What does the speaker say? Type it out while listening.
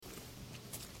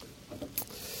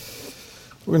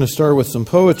We're going to start with some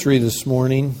poetry this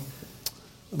morning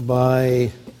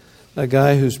by a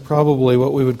guy who's probably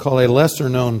what we would call a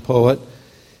lesser-known poet.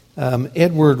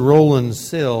 Edward Rowland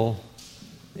Sill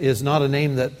is not a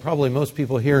name that probably most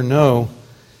people here know.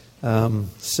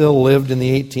 Sill lived in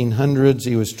the 1800s.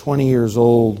 He was 20 years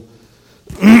old.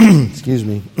 Excuse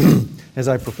me. As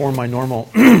I perform my normal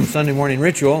Sunday morning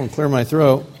ritual and clear my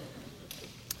throat.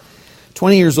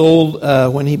 20 years old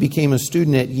when he became a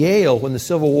student at Yale when the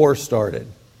Civil War started.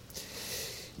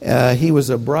 He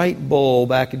was a bright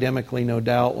bulb academically, no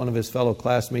doubt. One of his fellow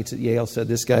classmates at Yale said,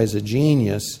 "This guy's a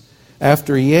genius."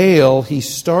 After Yale, he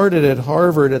started at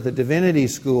Harvard at the Divinity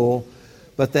School,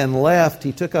 but then left.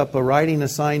 He took up a writing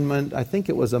assignment, I think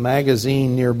it was a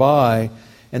magazine nearby,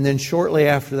 and then shortly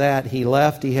after that, he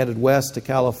left. He headed west to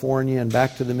California and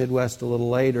back to the Midwest a little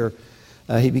later.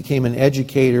 He became an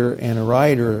educator and a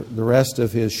writer the rest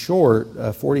of his short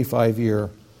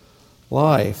 45-year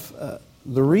life.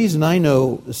 The reason I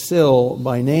know Sill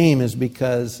by name is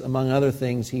because, among other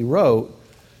things, he wrote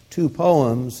two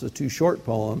short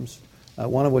poems,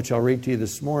 one of which I'll read to you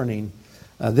this morning.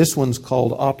 This one's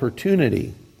called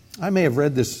Opportunity. I may have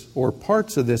read this, or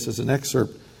parts of this, as an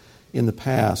excerpt in the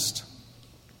past.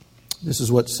 This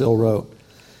is what Sill wrote.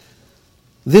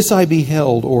 "This I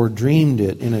beheld or dreamed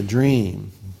it in a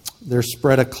dream. There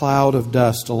spread a cloud of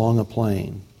dust along a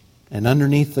plain, and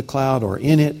underneath the cloud or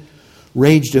in it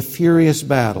raged a furious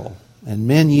battle, and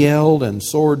men yelled and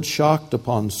swords shocked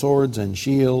upon swords and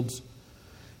shields.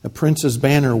 A prince's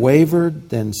banner wavered,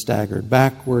 then staggered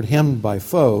backward, hemmed by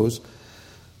foes.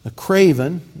 A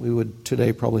craven," we would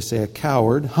today probably say a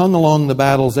coward, "hung along the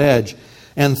battle's edge,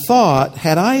 and thought,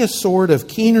 had I a sword of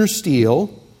keener steel,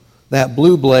 that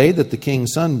blue blade that the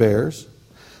king's son bears.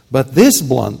 But this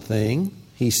blunt thing,"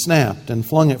 he snapped and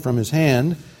flung it from his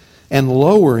hand, and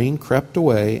lowering crept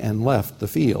away and left the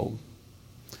field.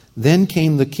 Then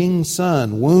came the king's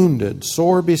son, wounded,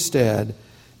 sore bestead,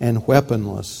 and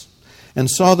weaponless,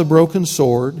 and saw the broken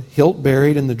sword, hilt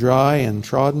buried in the dry and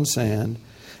trodden sand,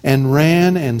 and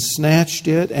ran and snatched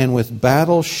it, and with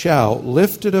battle shout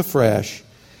lifted afresh,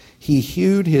 he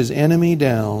hewed his enemy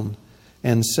down,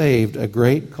 and saved a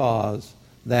great cause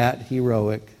that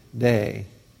heroic day.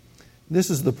 This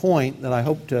is the point that I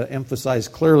hope to emphasize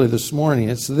clearly this morning.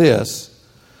 It's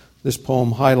this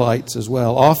poem highlights as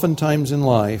well. Oftentimes in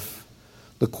life,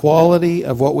 the quality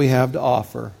of what we have to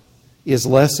offer is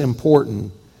less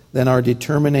important than our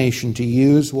determination to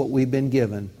use what we've been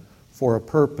given for a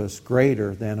purpose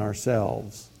greater than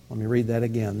ourselves. Let me read that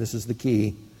again. This is the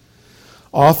key.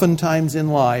 Oftentimes in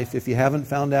life, if you haven't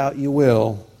found out, you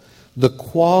will, the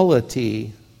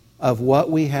quality of what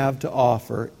we have to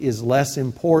offer is less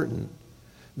important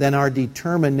than our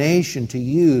determination to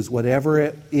use whatever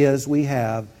it is we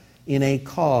have in a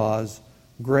cause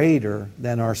greater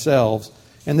than ourselves.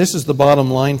 And this is the bottom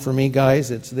line for me,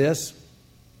 guys. It's this.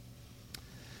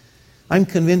 I'm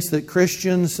convinced that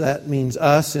Christians, that means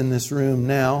us in this room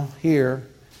now, here,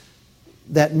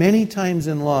 that many times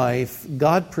in life,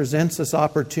 God presents us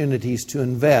opportunities to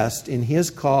invest in His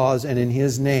cause and in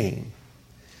His name.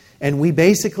 And we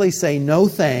basically say no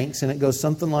thanks, and it goes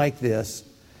something like this.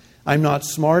 I'm not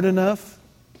smart enough.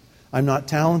 I'm not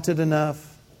talented enough.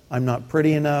 I'm not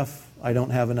pretty enough. I don't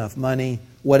have enough money.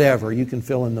 Whatever, you can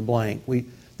fill in the blank.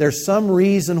 There's some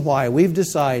reason why we've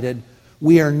decided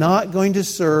we are not going to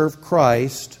serve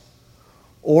Christ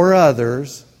or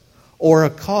others or a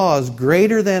cause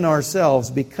greater than ourselves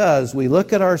because we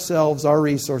look at ourselves, our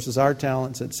resources, our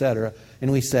talents, etc., and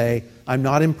we say, I'm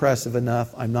not impressive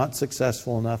enough, I'm not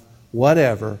successful enough,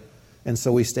 whatever, and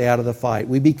so we stay out of the fight.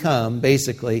 We become,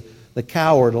 basically, the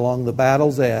coward along the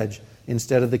battle's edge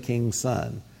instead of the king's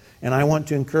son. And I want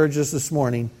to encourage us this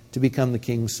morning to become the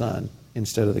king's son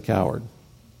instead of the coward.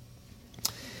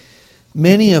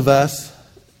 Many of us,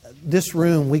 this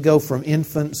room, we go from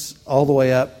infants all the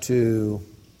way up to,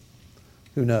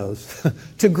 who knows,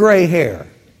 to gray hair.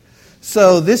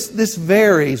 So this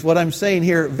varies. What I'm saying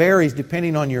here varies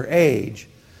depending on your age.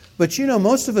 But you know,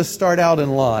 most of us start out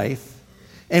in life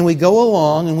and we go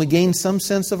along and we gain some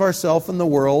sense of ourselves in the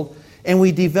world and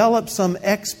we develop some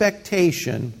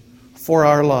expectation for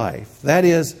our life. That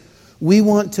is, we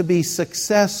want to be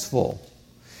successful.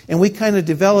 And we kind of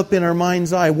develop in our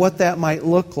mind's eye what that might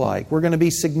look like. We're going to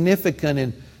be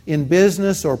significant in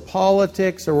business or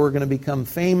politics, or we're going to become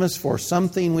famous for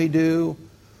something we do.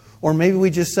 Or maybe we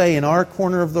just say, in our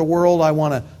corner of the world, I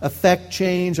want to affect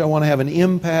change, I want to have an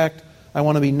impact, I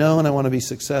want to be known, I want to be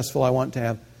successful, I want to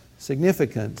have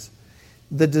significance.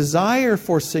 The desire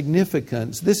for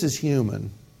significance, this is human.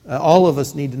 All of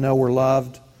us need to know we're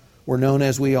loved, we're known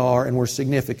as we are, and we're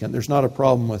significant. There's not a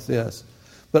problem with this.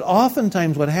 But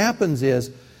oftentimes what happens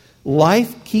is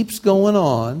life keeps going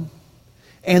on,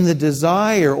 and the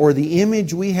desire or the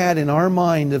image we had in our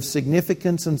mind of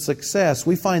significance and success,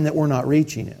 we find that we're not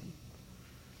reaching it.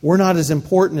 We're not as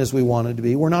important as we wanted to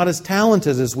be. We're not as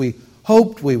talented as we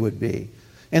hoped we would be.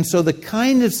 And so the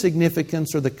kind of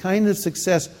significance or the kind of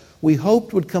success we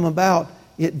hoped would come about,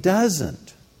 it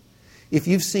doesn't. If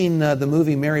you've seen the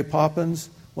movie Mary Poppins,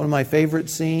 one of my favorite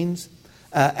scenes,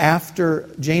 after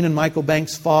Jane and Michael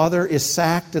Banks' father is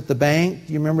sacked at the bank.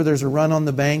 You remember there's a run on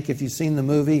the bank if you've seen the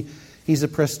movie. He's a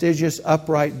prestigious,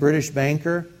 upright British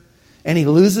banker, and he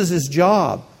loses his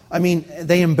job. I mean,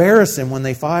 they embarrass him when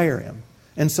they fire him.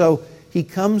 And so he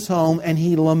comes home and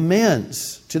he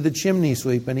laments to the chimney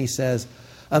sweep and he says,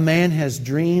 "A man has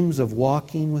dreams of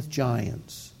walking with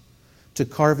giants to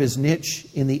carve his niche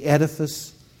in the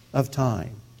edifice of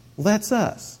time." Well, that's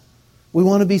us. We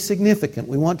want to be significant.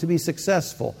 We want to be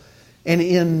successful. And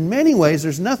in many ways,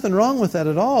 there's nothing wrong with that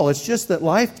at all. It's just that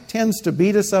life tends to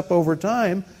beat us up over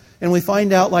time, and we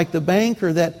find out, like the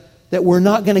banker, that we're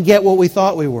not going to get what we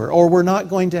thought we were, or we're not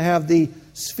going to have the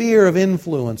sphere of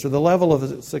influence or the level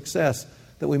of success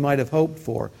that we might have hoped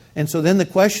for. And so then the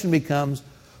question becomes,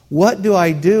 what do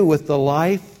I do with the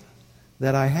life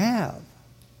that I have?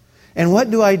 And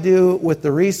what do I do with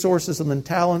the resources and the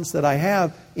talents that I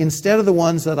have instead of the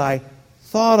ones that I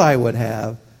thought I would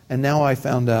have, and now I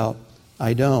found out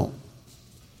I don't?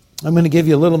 I'm going to give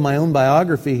you a little of my own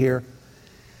biography here.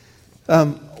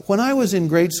 When I was in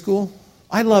grade school,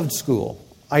 I loved school.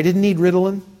 I didn't need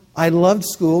Ritalin. I loved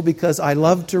school because I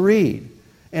loved to read.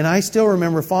 And I still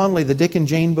remember fondly the Dick and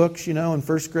Jane books, in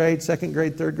first grade, second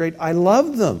grade, third grade. I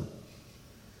loved them.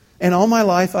 And all my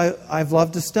life, I've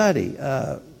loved to study.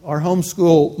 Our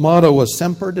homeschool motto was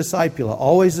Semper Discipula,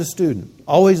 always a student,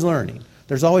 always learning.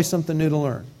 There's always something new to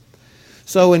learn.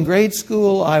 So in grade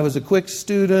school, I was a quick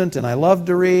student, and I loved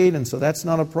to read, and so that's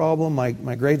not a problem. My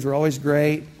grades were always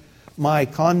great. My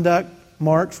conduct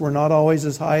marks were not always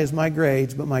as high as my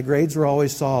grades, but my grades were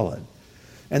always solid.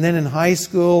 And then in high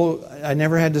school, I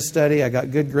never had to study. I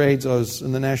got good grades. I was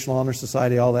in the National Honor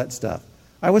Society, all that stuff.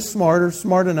 I was smarter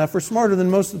than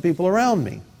most of the people around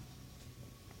me.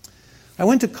 I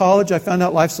went to college. I found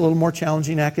out life's a little more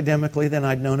challenging academically than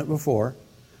I'd known it before.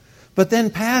 But then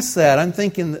past that, I'm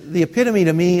thinking the epitome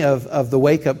to me of the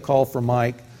wake-up call for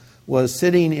Mike was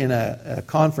sitting in a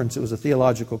conference. It was a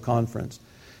theological conference.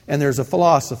 And there's a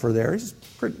philosopher there. He's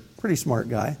a pretty smart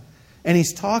guy. And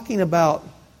he's talking about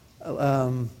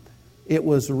it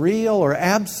was real or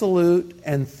absolute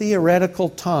and theoretical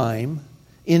time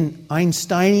in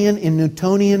Einsteinian, in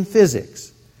Newtonian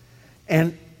physics.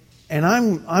 And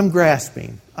I'm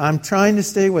grasping. I'm trying to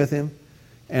stay with him,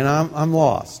 and I'm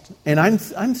lost. And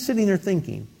I'm sitting there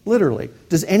thinking, literally,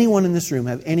 does anyone in this room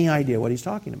have any idea what he's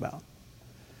talking about?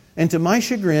 And to my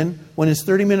chagrin, when his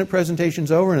 30-minute presentation's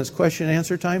over and it's question and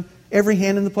answer time, every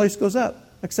hand in the place goes up,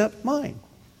 except mine.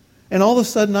 And all of a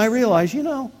sudden I realize,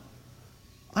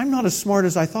 I'm not as smart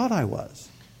as I thought I was.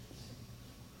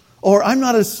 Or I'm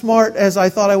not as smart as I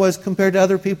thought I was compared to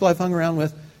other people I've hung around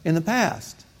with in the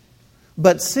past.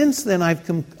 But since then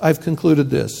I've concluded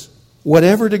this.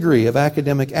 Whatever degree of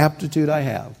academic aptitude I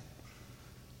have,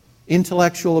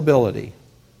 intellectual ability,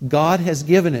 God has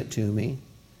given it to me,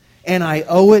 and I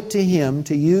owe it to Him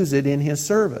to use it in His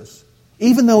service,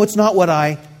 even though it's not what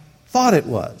I thought it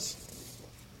was.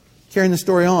 Carrying the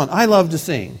story on, I love to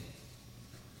sing.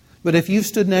 But if you've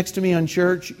stood next to me on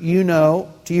church, you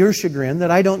know, to your chagrin,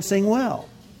 that I don't sing well.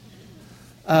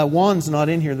 Juan's not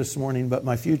in here this morning, but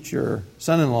my future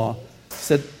son-in-law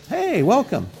said, "Hey,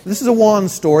 welcome." This is a Juan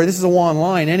story. This is a Juan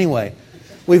line anyway.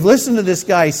 We've listened to this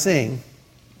guy sing,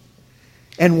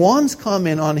 and Juan's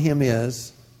comment on him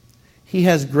is, he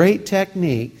has great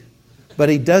technique, but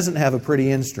he doesn't have a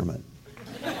pretty instrument.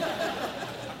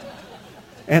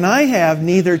 And I have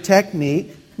neither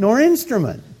technique nor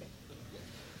instrument.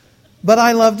 But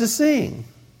I love to sing.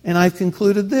 And I've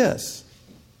concluded this.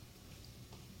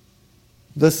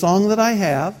 The song that I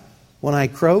have, when I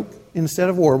croak instead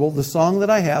of warble, the song that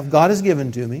I have, God has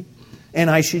given to me, and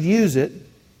I should use it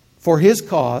for His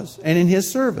cause and in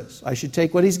His service. I should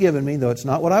take what He's given me, though it's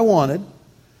not what I wanted.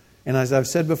 And as I've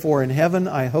said before, in heaven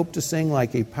I hope to sing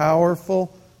like a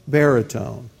powerful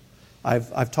baritone.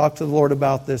 I've talked to the Lord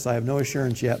about this. I have no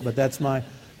assurance yet, but that's my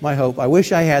hope. I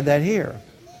wish I had that here.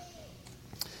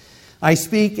 I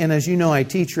speak, and as you know, I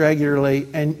teach regularly.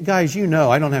 And guys,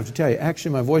 I don't have to tell you.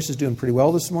 Actually, my voice is doing pretty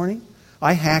well this morning.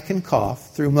 I hack and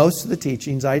cough through most of the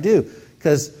teachings I do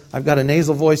because I've got a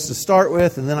nasal voice to start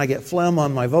with, and then I get phlegm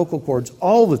on my vocal cords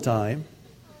all the time.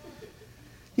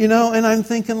 And I'm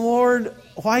thinking, Lord,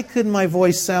 why couldn't my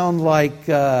voice sound like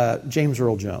James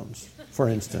Earl Jones? for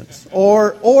instance.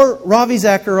 Or Ravi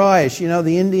Zacharias,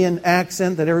 the Indian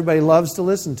accent that everybody loves to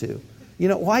listen to.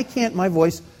 Why can't my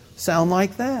voice sound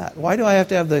like that? Why do I have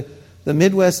to have the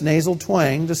Midwest nasal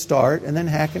twang to start and then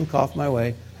hack and cough my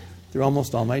way through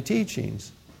almost all my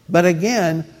teachings? But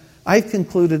again, I've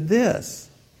concluded this,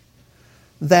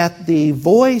 that the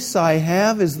voice I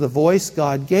have is the voice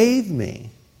God gave me.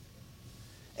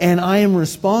 And I am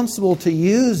responsible to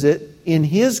use it in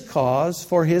His cause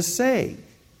for His sake.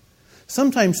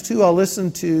 Sometimes, too, I'll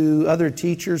listen to other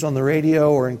teachers on the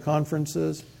radio or in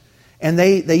conferences, and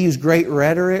they use great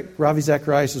rhetoric. Ravi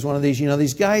Zacharias is one of these.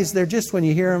 These guys, they're just, when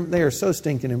you hear them, they are so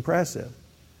stinking impressive.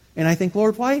 And I think,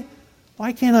 Lord, why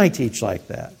can't I teach like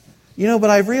that?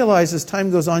 But I've realized as time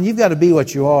goes on, you've got to be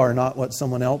what you are, not what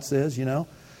someone else is,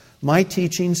 My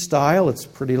teaching style, it's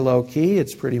pretty low-key,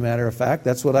 it's pretty matter-of-fact.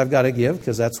 That's what I've got to give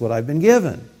because that's what I've been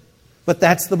given. But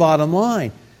that's the bottom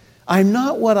line. I'm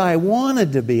not what I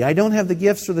wanted to be. I don't have the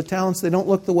gifts or the talents. They don't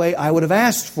look the way I would have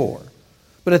asked for.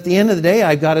 But at the end of the day,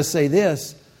 I've got to say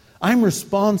this. I'm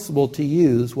responsible to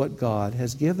use what God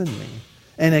has given me.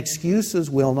 And excuses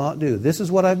will not do. This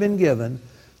is what I've been given.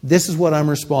 This is what I'm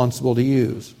responsible to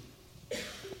use.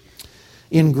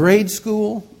 In grade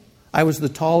school, I was the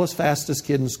tallest, fastest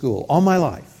kid in school all my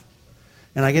life.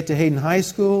 And I get to Hayden High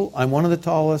School. I'm one of the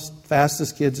tallest,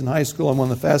 fastest kids in high school. I'm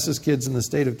one of the fastest kids in the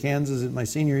state of Kansas in my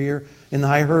senior year in the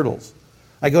high hurdles.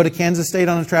 I go to Kansas State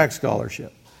on a track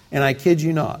scholarship. And I kid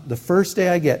you not, the first day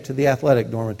I get to the athletic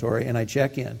dormitory and I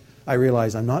check in, I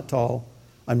realize I'm not tall,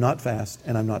 I'm not fast,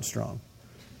 and I'm not strong.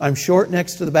 I'm short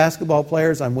next to the basketball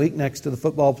players, I'm weak next to the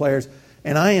football players,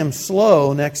 and I am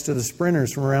slow next to the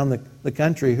sprinters from around the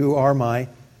country who are my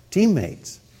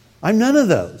teammates. I'm none of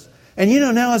those. And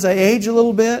now as I age a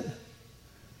little bit,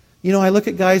 I look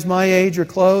at guys my age or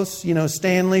close,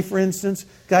 Stanley, for instance,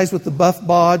 guys with the buff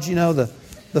bodge,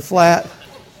 the flat,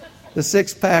 the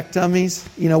six-pack tummies,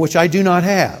 which I do not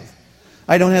have.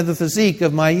 I don't have the physique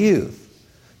of my youth.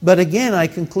 But again, I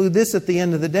conclude this at the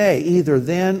end of the day, either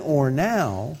then or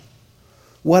now,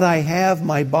 what I have,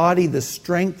 my body, the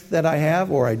strength that I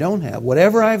have or I don't have,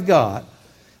 whatever I've got,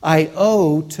 I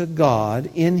owe to God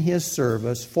in His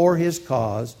service, for His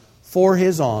cause, for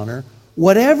His honor,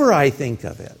 whatever I think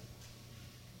of it.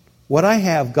 What I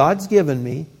have, God's given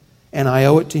me, and I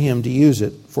owe it to Him to use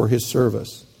it for His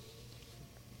service.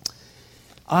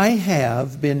 I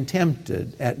have been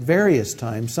tempted at various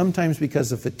times, sometimes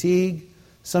because of fatigue,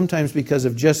 sometimes because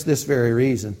of just this very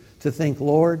reason, to think,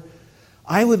 Lord,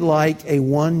 I would like a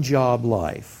one-job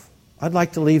life. I'd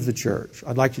like to leave the church.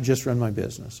 I'd like to just run my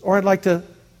business. Or I'd like to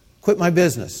quit my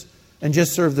business and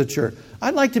just serve the church.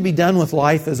 I'd like to be done with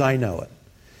life as I know it.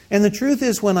 And the truth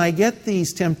is, when I get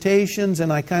these temptations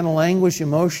and I kind of languish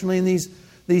emotionally in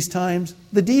these times,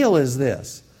 the deal is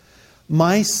this.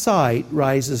 My sight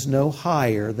rises no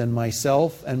higher than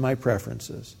myself and my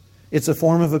preferences. It's a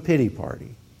form of a pity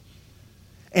party.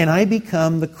 And I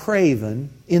become the craven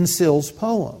in Sill's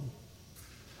poem.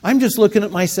 I'm just looking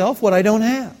at myself, what I don't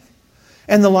have.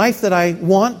 And the life that I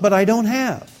want, but I don't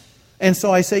have. And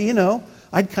so I say,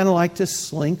 I'd kind of like to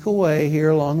slink away here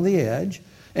along the edge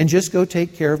and just go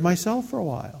take care of myself for a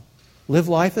while. Live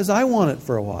life as I want it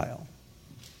for a while.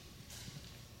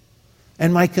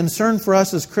 And my concern for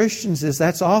us as Christians is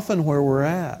that's often where we're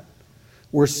at.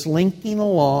 We're slinking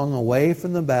along away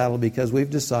from the battle because we've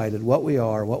decided what we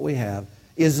are, what we have,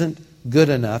 isn't good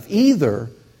enough, either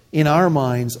in our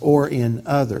minds or in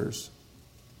others.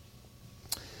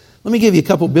 Let me give you a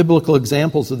couple biblical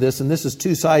examples of this, and this is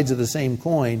two sides of the same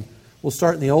coin. We'll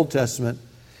start in the Old Testament.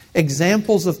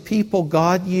 Examples of people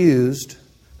God used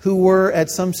who were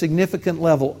at some significant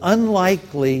level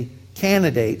unlikely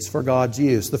candidates for God's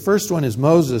use. The first one is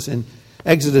Moses in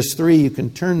Exodus 3. You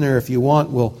can turn there if you want.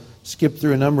 We'll skip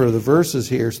through a number of the verses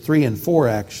here. It's 3 and 4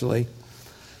 actually.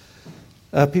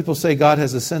 People say God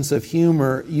has a sense of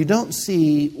humor. You don't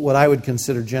see what I would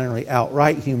consider generally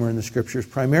outright humor in the Scriptures.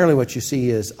 Primarily what you see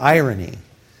is irony.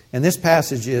 And this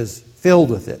passage is filled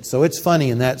with it. So it's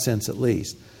funny in that sense at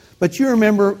least. But you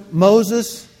remember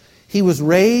Moses, he was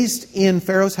raised in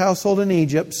Pharaoh's household in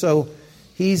Egypt. So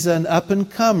he's an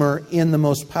up-and-comer in the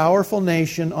most powerful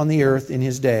nation on the earth in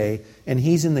his day. And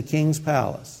he's in the king's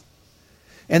palace.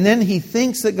 And then he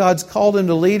thinks that God's called him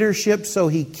to leadership. So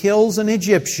he kills an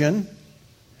Egyptian.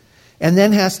 And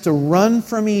then has to run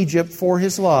from Egypt for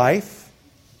his life.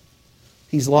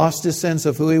 He's lost his sense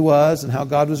of who he was and how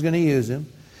God was going to use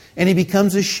him. And he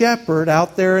becomes a shepherd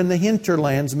out there in the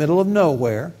hinterlands, middle of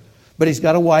nowhere. But he's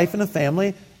got a wife and a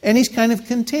family, and he's kind of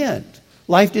content.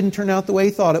 Life didn't turn out the way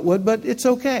he thought it would, but it's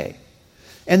okay.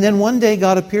 And then one day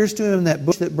God appears to him in that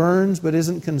bush that burns but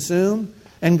isn't consumed.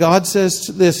 And God says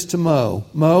this to Mo,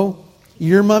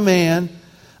 You're my man.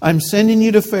 I'm sending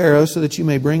you to Pharaoh so that you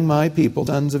may bring my people,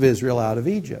 sons of Israel, out of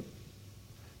Egypt.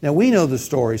 Now, we know the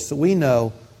story, so we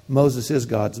know Moses is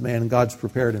God's man and God's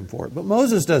prepared him for it. But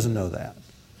Moses doesn't know that.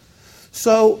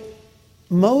 So,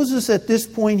 Moses at this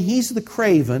point, he's the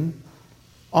craven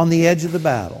on the edge of the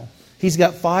battle. He's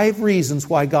got 5 reasons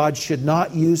why God should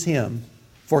not use him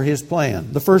for his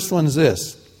plan. The first one is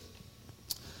this.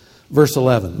 Verse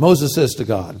 11. Moses says to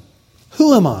God,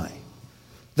 "Who am I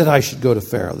that I should go to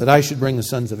Pharaoh, that I should bring the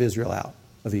sons of Israel out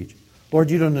of Egypt?" Lord,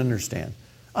 you don't understand.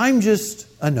 I'm just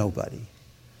a nobody.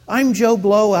 I'm Joe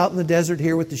Blow out in the desert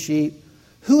here with the sheep.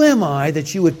 Who am I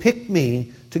that you would pick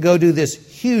me to go do this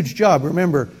huge job?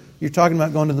 Remember, you're talking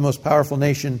about going to the most powerful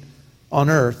nation on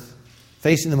earth,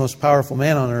 facing the most powerful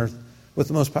man on earth, with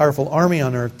the most powerful army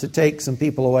on earth to take some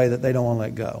people away that they don't want to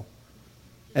let go.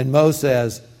 And Moses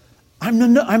says, I'm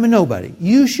a nobody.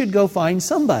 You should go find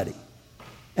somebody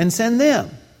and send them.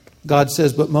 God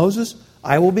says, but Moses,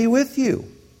 I will be with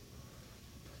you.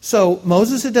 So,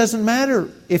 Moses, it doesn't matter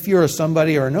if you're a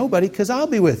somebody or a nobody, because I'll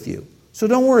be with you. So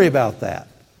don't worry about that.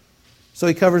 So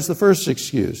he covers the first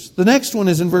excuse. The next one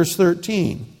is in verse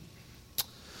 13.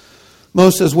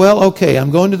 Moses says, well, okay,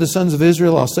 I'm going to the sons of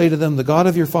Israel. I'll say to them, the God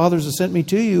of your fathers has sent me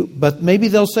to you. But maybe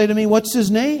they'll say to me, what's his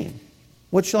name?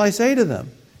 What shall I say to them?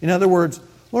 In other words,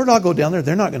 Lord, I'll go down there.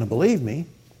 They're not going to believe me.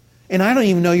 And I don't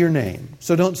even know your name.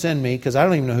 So don't send me, because I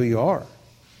don't even know who you are.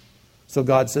 So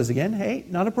God says again, hey,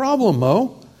 not a problem,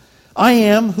 Mo. I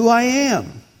am who I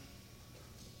am.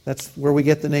 That's where we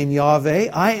get the name Yahweh.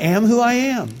 I am who I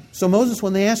am. So Moses,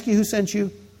 when they ask you who sent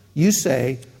you, you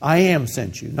say, I am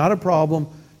sent you. Not a problem.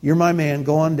 You're my man.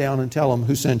 Go on down and tell them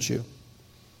who sent you.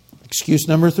 Excuse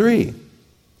number 3.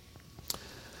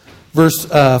 Verse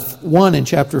 1 in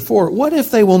chapter 4. What if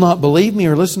they will not believe me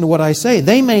or listen to what I say?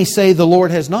 They may say the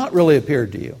Lord has not really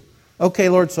appeared to you. Okay,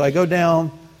 Lord, so I go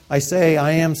down. I say,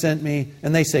 I am sent me.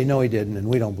 And they say, no, he didn't, and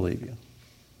we don't believe you.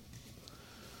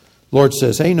 Lord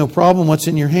says, hey, no problem, what's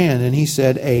in your hand? And he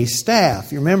said, a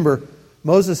staff. You remember,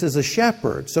 Moses is a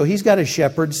shepherd, so he's got a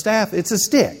shepherd's staff. It's a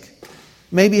stick.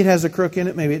 Maybe it has a crook in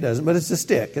it, maybe it doesn't, but it's a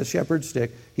stick, a shepherd's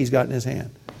stick he's got in his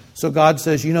hand. So God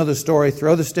says, you know the story,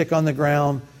 throw the stick on the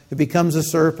ground, it becomes a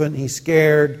serpent, he's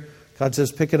scared. God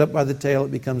says, pick it up by the tail,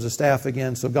 it becomes a staff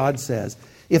again. So God says,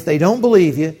 if they don't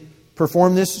believe you,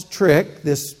 perform this trick,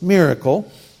 this miracle,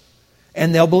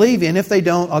 and they'll believe you. And if they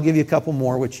don't, I'll give you a couple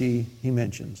more, which he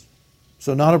mentions.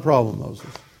 So not a problem, Moses.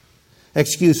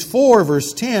 Excuse 4,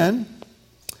 verse 10.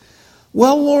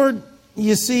 Well, Lord,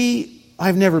 you see,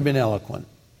 I've never been eloquent.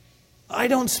 I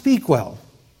don't speak well.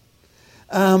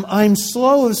 I'm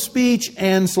slow of speech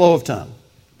and slow of tongue.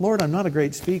 Lord, I'm not a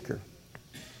great speaker.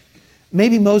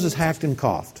 Maybe Moses hacked and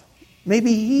coughed.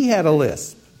 Maybe he had a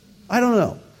lisp. I don't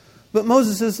know. But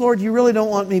Moses says, Lord, you really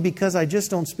don't want me because I just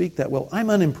don't speak that well.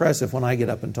 I'm unimpressive when I get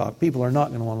up and talk. People are not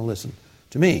going to want to listen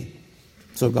to me.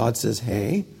 So God says,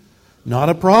 hey, not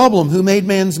a problem. Who made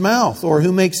man's mouth? Or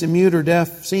who makes him mute or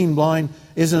deaf, seeing blind?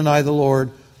 Isn't I the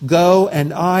Lord? Go,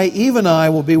 and I, even I,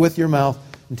 will be with your mouth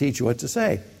and teach you what to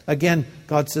say. Again,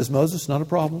 God says, Moses, not a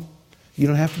problem. You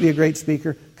don't have to be a great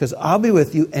speaker because I'll be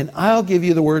with you and I'll give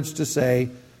you the words to say.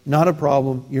 Not a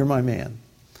problem. You're my man.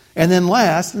 And then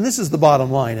last, and this is the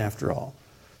bottom line after all.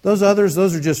 Those others,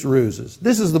 those are just ruses.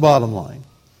 This is the bottom line.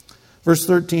 Verse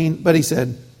 13, but he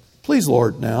said, please,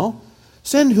 Lord, now,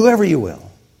 send whoever you will. Do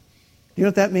you know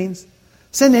what that means?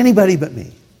 Send anybody but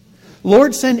me.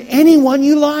 Lord, send anyone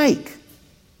you like,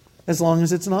 as long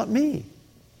as it's not me.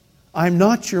 I'm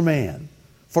not your man.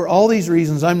 For all these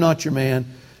reasons, I'm not your man.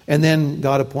 And then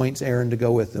God appoints Aaron to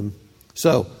go with them.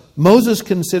 So, Moses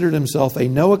considered himself a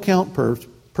no-account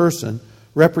person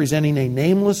representing a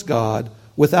nameless God,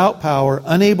 without power,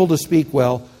 unable to speak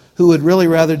well, who would really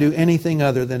rather do anything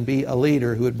other than be a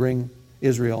leader who would bring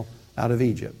Israel out of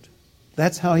Egypt.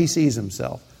 That's how he sees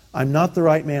himself. I'm not the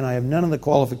right man. I have none of the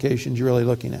qualifications you're really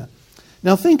looking at.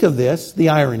 Now think of this, the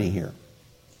irony here.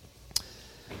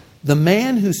 The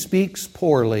man who speaks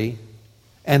poorly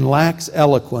and lacks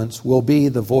eloquence will be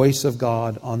the voice of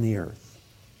God on the earth.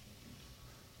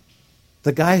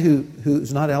 The guy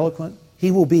who's not eloquent, he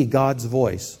will be God's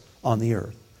voice on the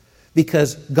earth.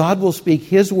 Because God will speak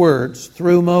His words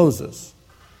through Moses.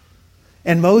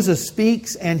 And Moses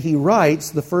speaks and he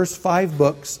writes the first 5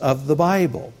 books of the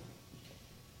Bible.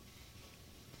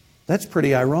 That's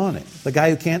pretty ironic. The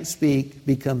guy who can't speak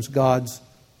becomes God's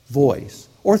voice.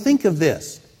 Or think of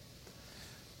this.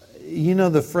 You know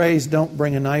the phrase, don't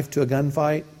bring a knife to a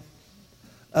gunfight?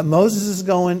 Moses is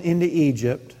going into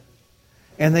Egypt,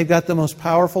 and they've got the most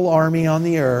powerful army on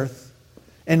the earth.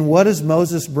 And what does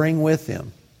Moses bring with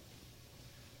him?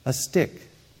 A stick.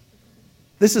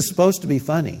 This is supposed to be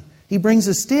funny. He brings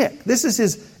a stick. This is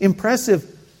his impressive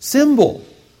symbol.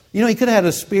 You know, he could have had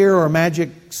a spear or a magic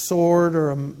sword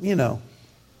or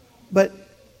but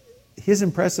his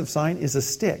impressive sign is a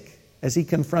stick. As he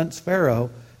confronts Pharaoh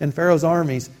and Pharaoh's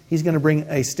armies, he's going to bring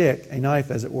a stick, a knife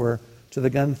as it were, to the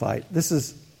gunfight. This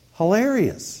is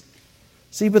hilarious.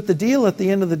 See, but the deal at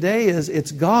the end of the day is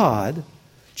it's God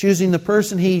choosing the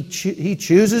person he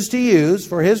chooses to use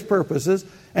for his purposes,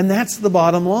 and that's the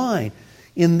bottom line.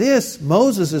 In this,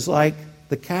 Moses is like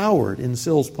the coward in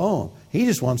Sill's poem. He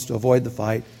just wants to avoid the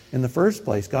fight in the first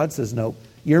place. God says, no,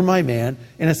 you're my man,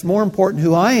 and it's more important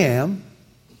who I am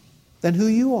than who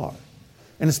you are.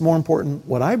 And it's more important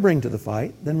what I bring to the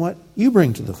fight than what you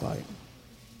bring to the fight.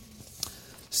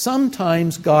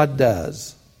 Sometimes God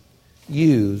does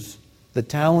use the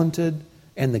talented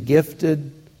and the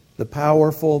gifted, the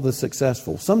powerful, the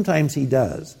successful. Sometimes He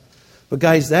does. But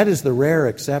guys, that is the rare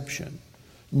exception.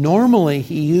 Normally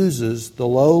He uses the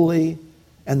lowly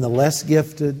and the less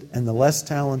gifted and the less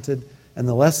talented and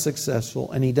the less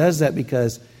successful. And He does that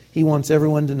because He wants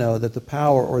everyone to know that the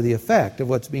power or the effect of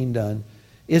what's being done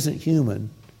isn't human,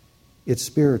 it's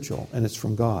spiritual, and it's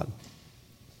from God.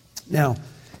 Now,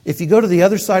 if you go to the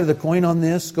other side of the coin on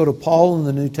this, go to Paul in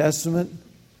the New Testament.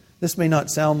 This may not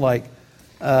sound like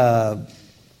an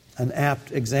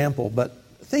apt example, but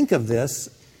think of this.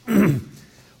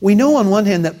 We know on one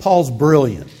hand that Paul's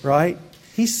brilliant, right?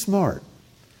 He's smart.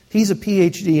 He's a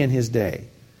PhD in his day.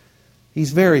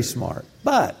 He's very smart.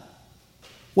 But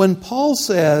when Paul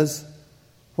says,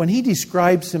 when he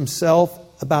describes himself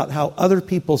about how other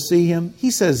people see him,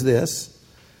 he says this,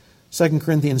 2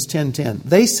 Corinthians 10:10.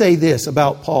 They say this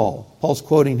about Paul. Paul's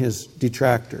quoting his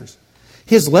detractors.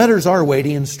 His letters are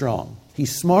weighty and strong.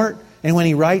 He's smart, and when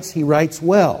he writes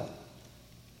well.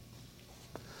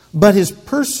 But his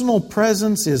personal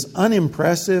presence is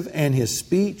unimpressive, and his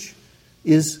speech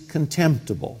is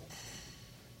contemptible.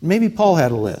 Maybe Paul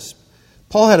had a lisp.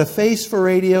 Paul had a face for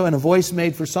radio and a voice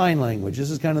made for sign language. This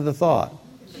is kind of the thought.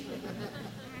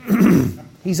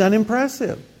 He's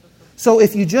unimpressive. So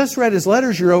if you just read his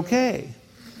letters, you're okay.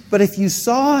 But if you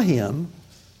saw him,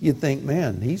 you'd think,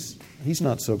 man, he's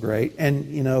not so great.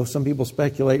 And, some people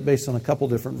speculate based on a couple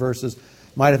different verses.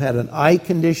 Might have had an eye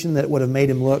condition that would have made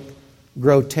him look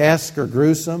grotesque or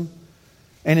gruesome.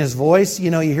 And his voice,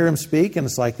 you hear him speak and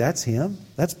it's like, that's him.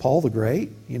 That's Paul the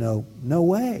Great. No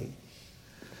way.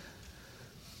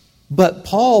 But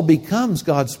Paul becomes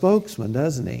God's spokesman,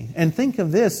 doesn't he? And think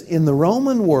of this. In the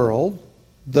Roman world,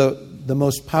 the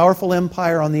most powerful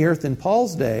empire on the earth in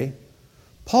Paul's day,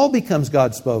 Paul becomes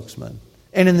God's spokesman.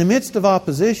 And in the midst of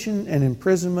opposition and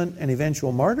imprisonment and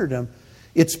eventual martyrdom,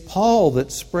 it's Paul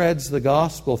that spreads the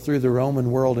gospel through the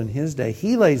Roman world in his day.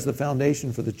 He lays the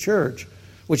foundation for the church,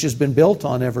 which has been built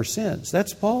on ever since.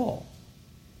 That's Paul.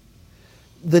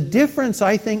 The difference,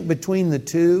 I think, between the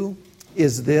two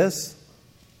is this.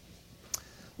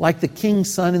 Like the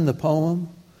king's son in the poem,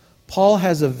 Paul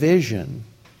has a vision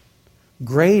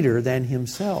greater than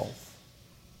himself.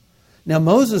 Now,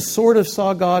 Moses sort of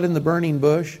saw God in the burning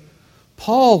bush.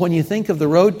 Paul, when you think of the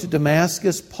road to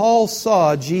Damascus, Paul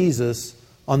saw Jesus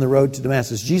on the road to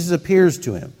Damascus. Jesus appears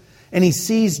to him, and he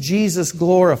sees Jesus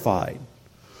glorified.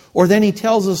 Or then he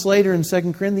tells us later in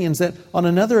 2 Corinthians that on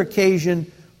another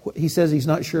occasion, he says he's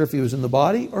not sure if he was in the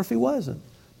body or if he wasn't.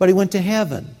 But he went to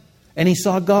heaven, and he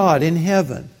saw God in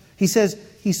heaven. He says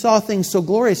he saw things so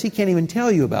glorious he can't even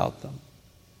tell you about them.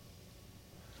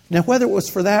 Now, whether it was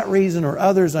for that reason or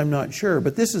others, I'm not sure.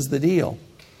 But this is the deal.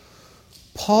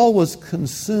 Paul was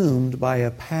consumed by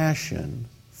a passion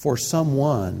for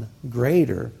someone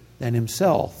greater than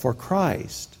himself, for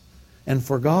Christ and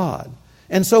for God.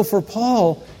 And so for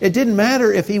Paul, it didn't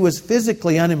matter if he was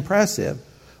physically unimpressive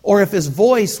or if his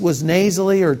voice was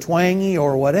nasally or twangy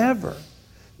or whatever.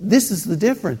 This is the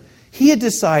difference. He had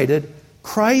decided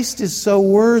Christ is so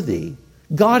worthy,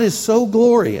 God is so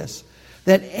glorious,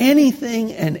 that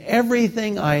anything and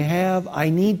everything I have, I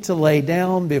need to lay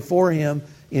down before Him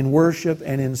in worship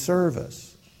and in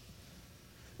service.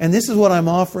 And this is what I'm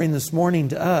offering this morning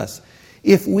to us.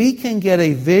 If we can get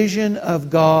a vision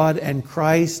of God and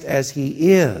Christ as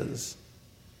He is,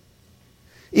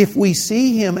 if we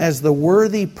see Him as the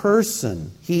worthy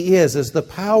person He is, as the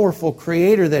powerful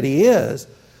Creator that He is,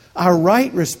 our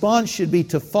right response should be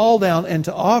to fall down and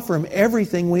to offer Him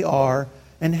everything we are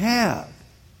and have.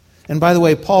 And by the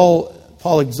way, Paul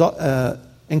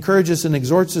encourages and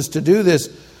exhorts us to do this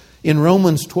in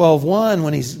Romans 12:1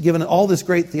 when he's given all this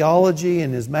great theology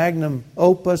in his magnum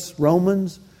opus,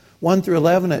 Romans 1 through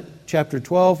 11 at chapter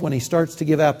 12, when he starts to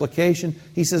give application.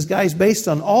 He says, guys, based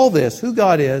on all this, who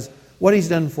God is, what He's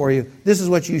done for you, this is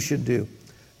what you should do.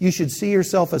 You should see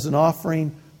yourself as an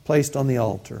offering placed on the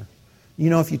altar. You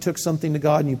know, if you took something to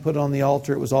God and you put it on the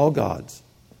altar, it was all God's.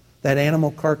 That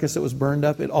animal carcass that was burned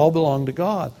up, it all belonged to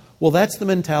God. Well, that's the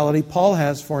mentality Paul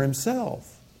has for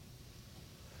himself.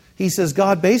 He says,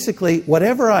 God, basically,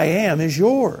 whatever I am is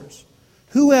yours.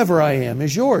 Whoever I am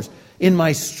is yours. In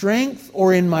my strength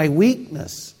or in my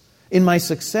weakness, in my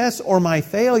success or my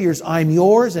failures, I'm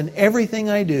yours, and everything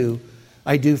I do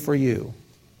for you.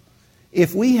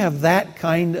 If we have that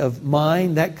kind of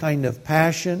mind, that kind of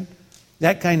passion,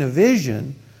 that kind of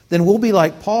vision, then we'll be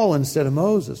like Paul instead of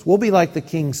Moses. We'll be like the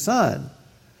king's son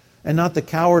and not the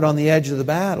coward on the edge of the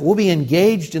battle. We'll be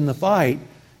engaged in the fight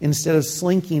instead of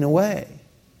slinking away,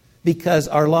 because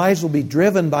our lives will be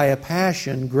driven by a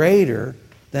passion greater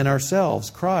than ourselves,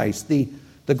 Christ, the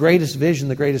greatest vision,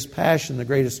 the greatest passion, the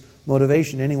greatest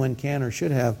motivation anyone can or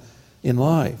should have in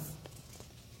life.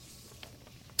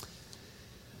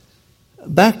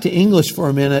 Back to English for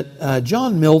a minute.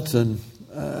 John Milton,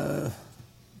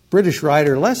 British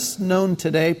writer, less known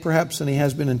today perhaps than he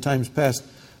has been in times past.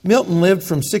 Milton lived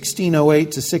from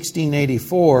 1608 to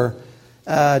 1684.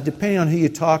 Depending on who you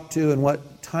talk to and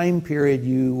what time period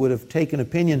you would have taken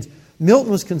opinions,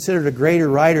 Milton was considered a greater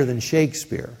writer than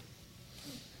Shakespeare.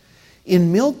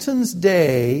 In Milton's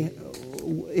day,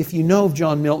 if you know of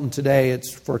John Milton today,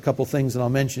 it's for a couple things that I'll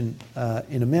mention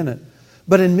in a minute.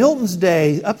 But in Milton's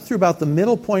day, up through about the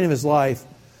middle point of his life,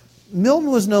 Milton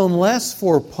was known less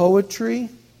for poetry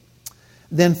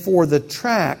than for the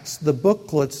tracts, the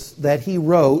booklets that he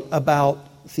wrote about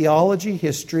theology,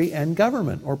 history, and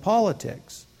government or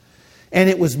politics. And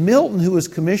it was Milton who was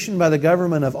commissioned by the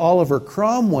government of Oliver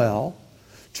Cromwell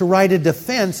to write a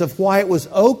defense of why it was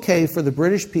okay for the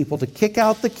British people to kick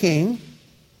out the king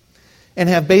and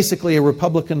have basically a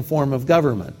republican form of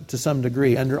government to some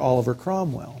degree under Oliver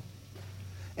Cromwell.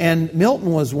 And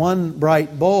Milton was one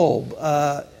bright bulb.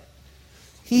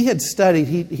 He had studied,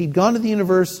 he'd gone to the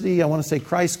university, I want to say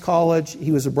Christ College.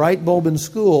 He was a bright bulb in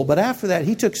school, but after that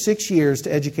he took 6 years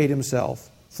to educate himself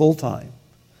full time.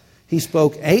 He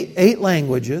spoke eight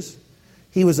languages.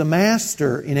 He was a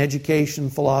master in education,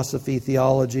 philosophy,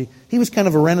 theology. He was kind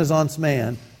of a Renaissance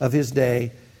man of his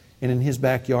day and in his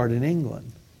backyard in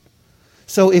England.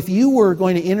 So if you were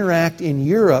going to interact in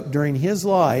Europe during his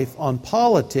life on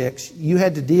politics, you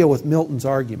had to deal with Milton's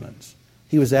arguments.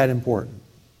 He was that important.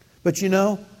 But you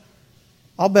know,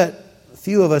 I'll bet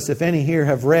few of us, if any here,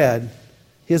 have read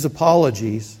his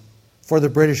apologies for the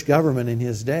British government in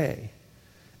his day.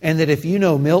 And that if you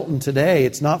know Milton today,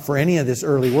 it's not for any of this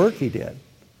early work he did.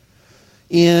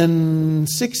 In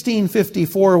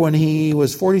 1654, when he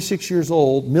was 46 years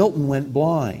old, Milton went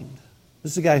blind.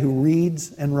 This is a guy who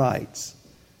reads and writes,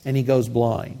 and he goes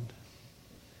blind.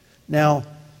 Now,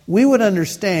 we would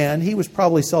understand, he was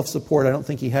probably self-support. I don't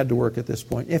think he had to work at this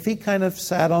point. If he kind of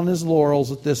sat on his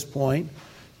laurels at this point,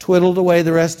 twiddled away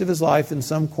the rest of his life in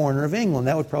some corner of England,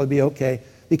 that would probably be okay,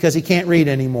 because he can't read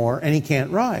anymore and he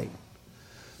can't write.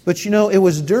 But you know, it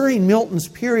was during Milton's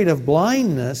period of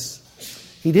blindness,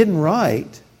 he didn't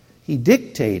write, he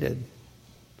dictated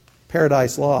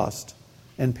Paradise Lost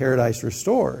and Paradise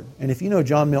Restored. And if you know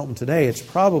John Milton today, it's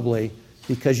probably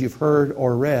because you've heard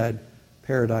or read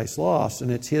Paradise Lost. And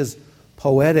it's his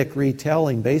poetic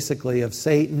retelling, basically, of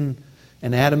Satan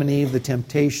and Adam and Eve, the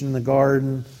temptation in the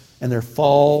garden, and their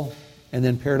fall, and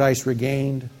then Paradise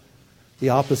Regained, the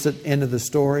opposite end of the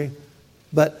story.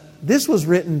 But this was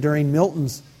written during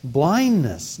Milton's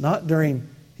blindness, not during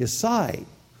his sight.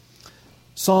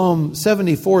 Psalm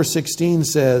 74:16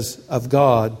 says of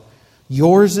God,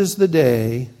 "Yours is the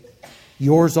day,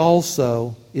 yours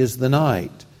also is the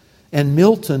night." And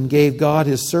Milton gave God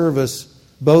his service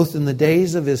both in the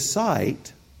days of his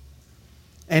sight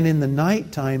and in the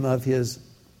nighttime of his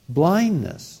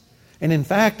blindness. And in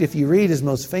fact, if you read his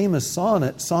most famous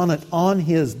sonnet on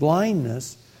his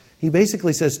blindness, he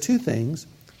basically says two things.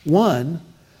 One,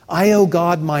 I owe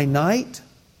God my night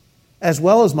as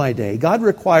well as my day. God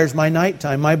requires my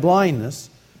nighttime, my blindness,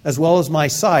 as well as my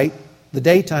sight, the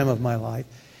daytime of my life.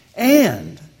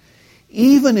 And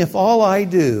even if all I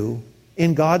do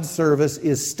in God's service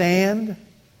is stand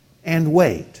and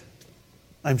wait,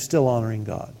 I'm still honoring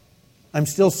God. I'm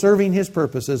still serving His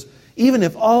purposes, even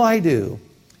if all I do,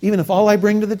 even if all I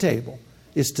bring to the table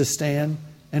is to stand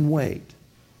and wait.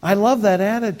 I love that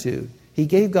attitude. He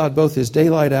gave God both His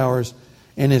daylight hours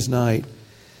and His night.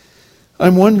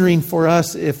 I'm wondering for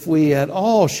us if we at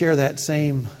all share that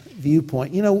same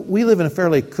viewpoint. You know, we live in a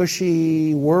fairly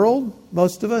cushy world,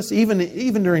 most of us,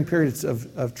 even during periods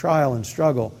of trial and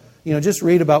struggle. You know, just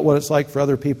read about what it's like for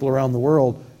other people around the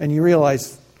world, and you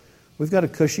realize we've got a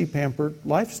cushy, pampered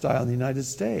lifestyle in the United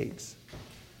States.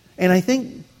 And I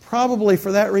think probably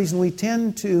for that reason we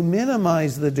tend to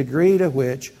minimize the degree to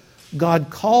which God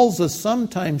calls us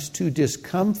sometimes to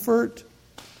discomfort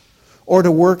or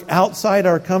to work outside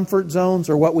our comfort zones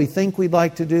or what we think we'd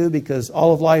like to do, because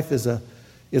all of life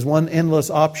is one endless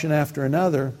option after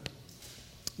another,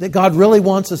 that God really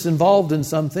wants us involved in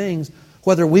some things,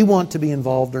 whether we want to be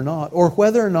involved or not, or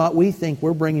whether or not we think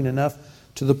we're bringing enough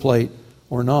to the plate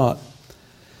or not.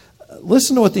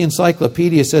 Listen to what the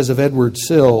encyclopedia says of Edward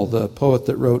Sill, the poet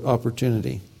that wrote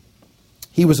Opportunity.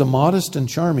 He was a modest and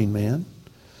charming man,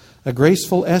 a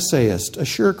graceful essayist, a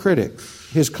sure critic.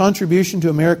 His contribution to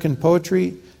American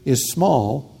poetry is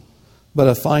small, but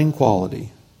of fine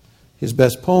quality. His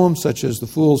best poems, such as The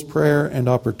Fool's Prayer and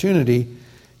Opportunity,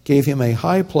 gave him a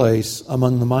high place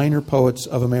among the minor poets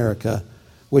of America,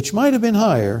 which might have been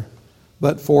higher,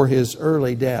 but for his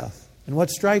early death. And what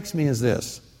strikes me is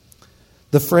this.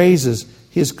 The phrases,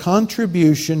 his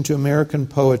contribution to American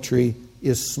poetry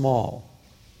is small.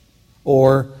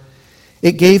 Or,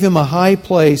 it gave him a high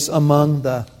place among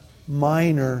the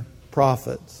minor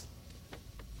prophets.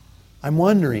 I'm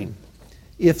wondering,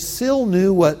 if Sill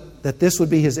knew that this would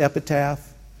be his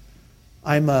epitaph,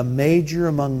 I'm a major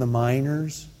among the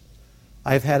minors,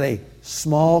 I've had a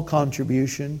small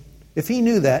contribution. If he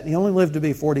knew that, and he only lived to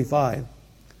be 45,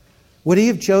 would he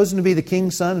have chosen to be the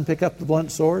king's son and pick up the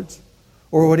blunt swords?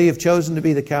 Or would he have chosen to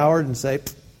be the coward and say,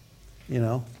 they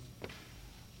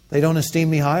don't esteem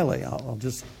me highly, I'll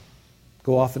just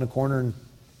go off in a corner and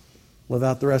live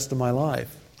out the rest of my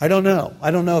life? I don't know.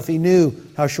 I don't know if he knew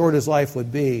how short his life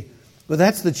would be. But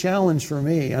that's the challenge for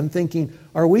me. I'm thinking,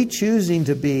 are we choosing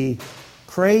to be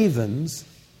cravens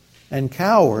and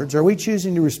cowards? Are we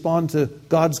choosing to respond to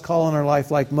God's call in our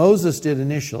life like Moses did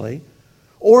initially?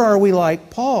 Or are we like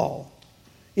Paul,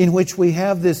 in which we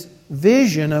have this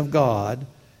vision of God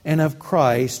and of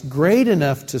Christ great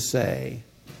enough to say,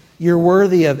 you're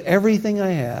worthy of everything I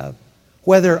have,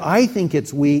 whether I think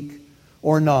it's weak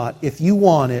or not. If you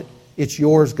want it, it's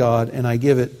yours, God, and I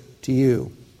give it to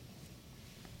you.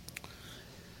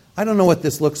 I don't know what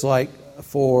this looks like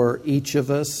for each of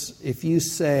us. If you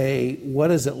say, what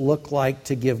does it look like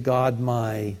to give God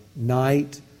my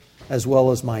night as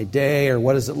well as my day? Or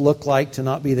what does it look like to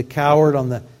not be the coward on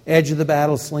the edge of the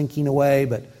battle slinking away,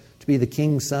 but to be the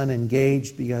king's son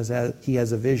engaged because he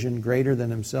has a vision greater than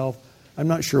himself? I'm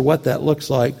not sure what that looks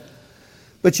like.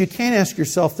 But you can ask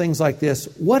yourself things like this.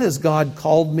 What has God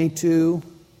called me to?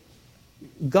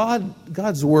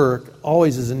 God's work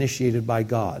always is initiated by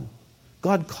God.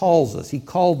 God calls us. He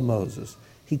called Moses.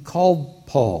 He called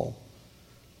Paul.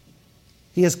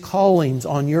 He has callings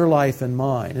on your life and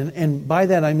mine. And by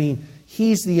that I mean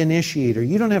He's the initiator.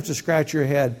 You don't have to scratch your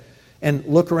head and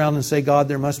look around and say, God,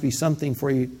 there must be something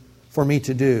for me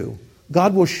to do.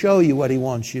 God will show you what He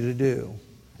wants you to do.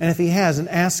 And if He hasn't,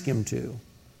 ask Him to.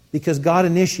 Because God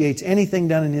initiates anything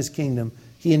done in His kingdom,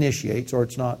 He initiates, or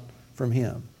it's not from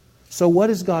Him. So what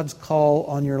is God's call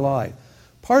on your life?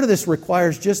 Part of this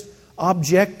requires just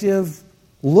objective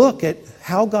look at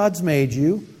how God's made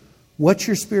you, what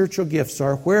your spiritual gifts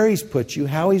are, where He's put you,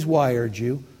 how He's wired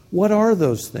you. What are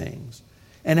those things?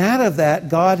 And out of that,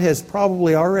 God has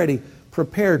probably already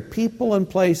prepared people and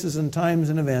places and times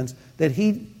and events that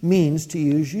He means to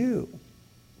use you.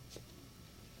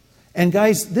 And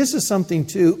guys, this is something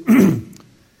too.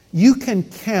 You can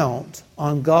count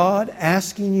on God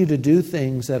asking you to do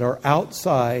things that are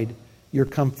outside your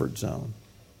comfort zone.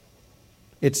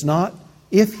 It's not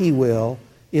if He will,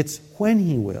 it's when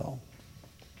He will.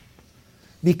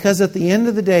 Because at the end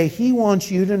of the day, He wants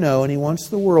you to know, and He wants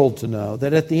the world to know,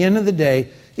 that at the end of the day,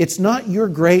 it's not your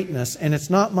greatness, and it's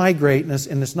not my greatness,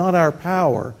 and it's not our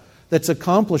power that's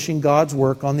accomplishing God's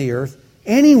work on the earth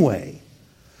anyway.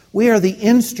 We are the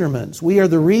instruments. We are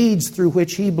the reeds through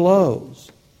which He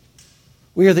blows.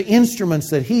 We are the instruments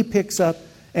that He picks up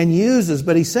and uses.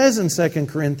 But He says in 2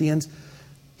 Corinthians,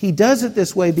 He does it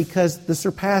this way because the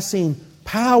surpassing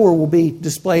power will be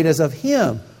displayed as of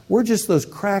Him. We're just those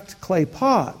cracked clay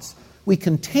pots. We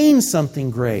contain something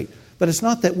great, but it's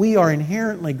not that we are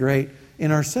inherently great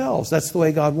in ourselves. That's the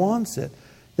way God wants it.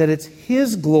 That it's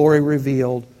His glory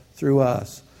revealed through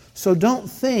us. So don't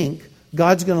think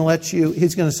God's going to let you,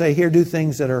 He's going to say, here, do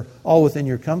things that are all within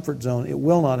your comfort zone. It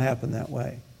will not happen that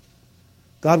way.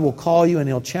 God will call you and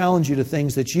He'll challenge you to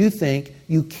things that you think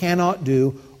you cannot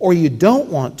do or you don't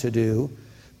want to do,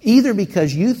 either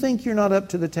because you think you're not up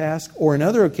to the task, or in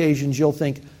other occasions you'll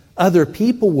think other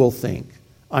people will think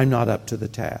I'm not up to the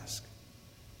task.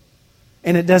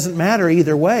 And it doesn't matter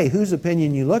either way whose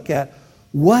opinion you look at.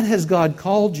 What has God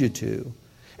called you to?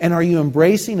 And are you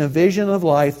embracing a vision of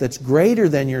life that's greater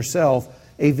than yourself,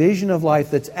 a vision of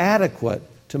life that's adequate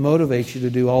to motivate you to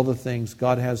do all the things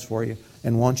God has for you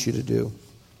and wants you to do?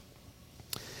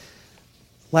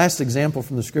 Last example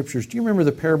from the Scriptures. Do you remember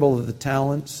the parable of the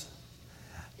talents?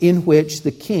 In which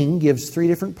the king gives three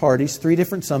different parties three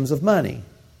different sums of money.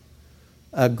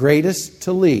 Greatest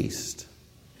to least.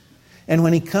 And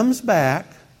when he comes back,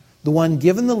 the one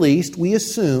given the least, we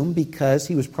assume, because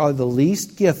he was probably the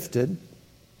least gifted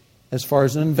as far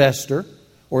as an investor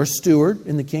or a steward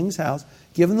in the king's house,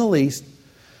 given the least,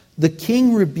 the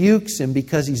king rebukes him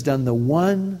because he's done the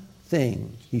one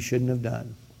thing he shouldn't have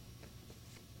done.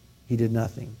 He did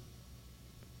nothing.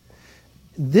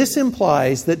 This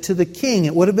implies that to the king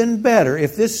it would have been better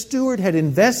if this steward had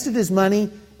invested his money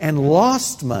and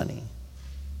lost money.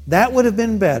 That would have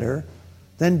been better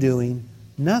than doing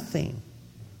nothing.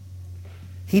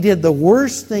 He did the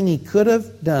worst thing he could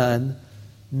have done,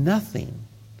 nothing.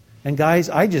 And guys,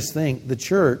 I just think the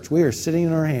church, we are sitting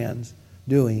in our hands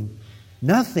doing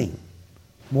nothing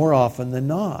more often than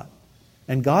not.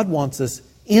 And God wants us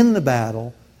in the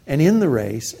battle and in the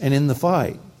race and in the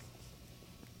fight.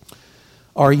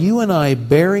 Are you and I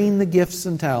burying the gifts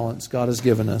and talents God has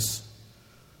given us?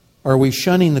 Are we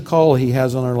shunning the call He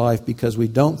has on our life because we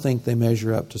don't think they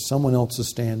measure up to someone else's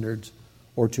standards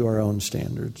or to our own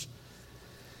standards?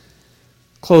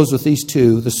 Close with these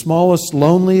two. The smallest,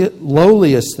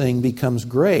 lowliest thing becomes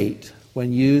great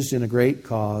when used in a great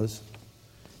cause.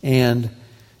 And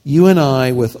you and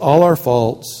I, with all our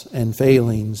faults and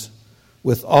failings,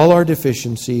 with all our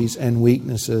deficiencies and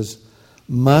weaknesses,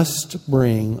 must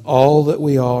bring all that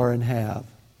we are and have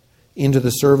into the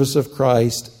service of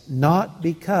Christ, not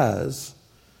because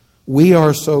we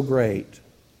are so great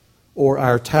or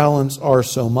our talents are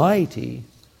so mighty,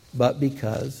 but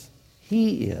because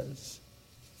He is.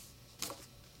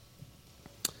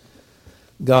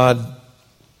 God,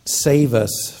 save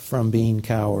us from being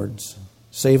cowards.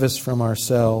 Save us from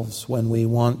ourselves when we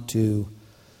want to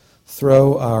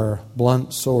throw our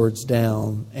blunt swords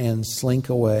down and slink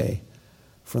away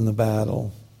from the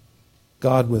battle.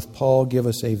 God, with Paul, give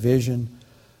us a vision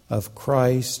of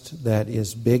Christ that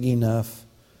is big enough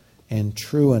and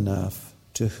true enough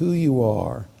to who You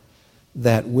are,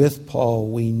 that with Paul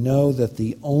we know that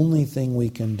the only thing we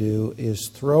can do is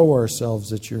throw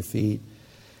ourselves at Your feet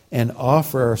and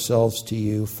offer ourselves to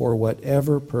You for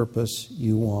whatever purpose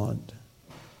You want.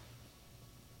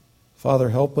 Father,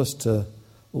 help us to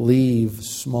leave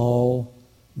small,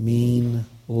 mean,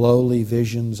 lowly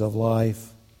visions of life.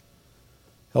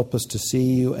 Help us to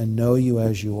see You and know You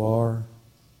as You are.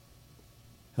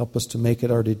 Help us to make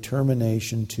it our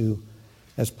determination to,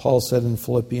 as Paul said in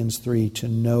Philippians 3, to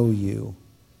know You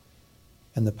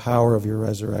and the power of Your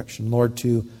resurrection. Lord,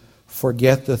 to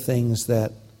forget the things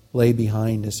that lay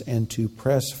behind us and to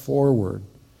press forward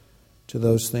to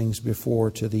those things before,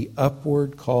 to the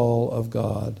upward call of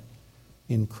God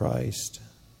in Christ.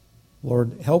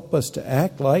 Lord, help us to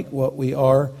act like what we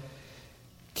are,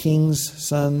 kings,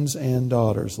 sons, and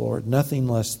daughters, Lord. Nothing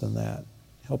less than that.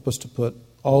 Help us to put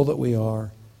all that we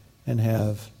are and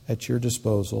have at Your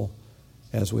disposal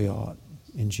as we ought.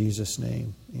 In Jesus'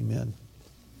 name, amen.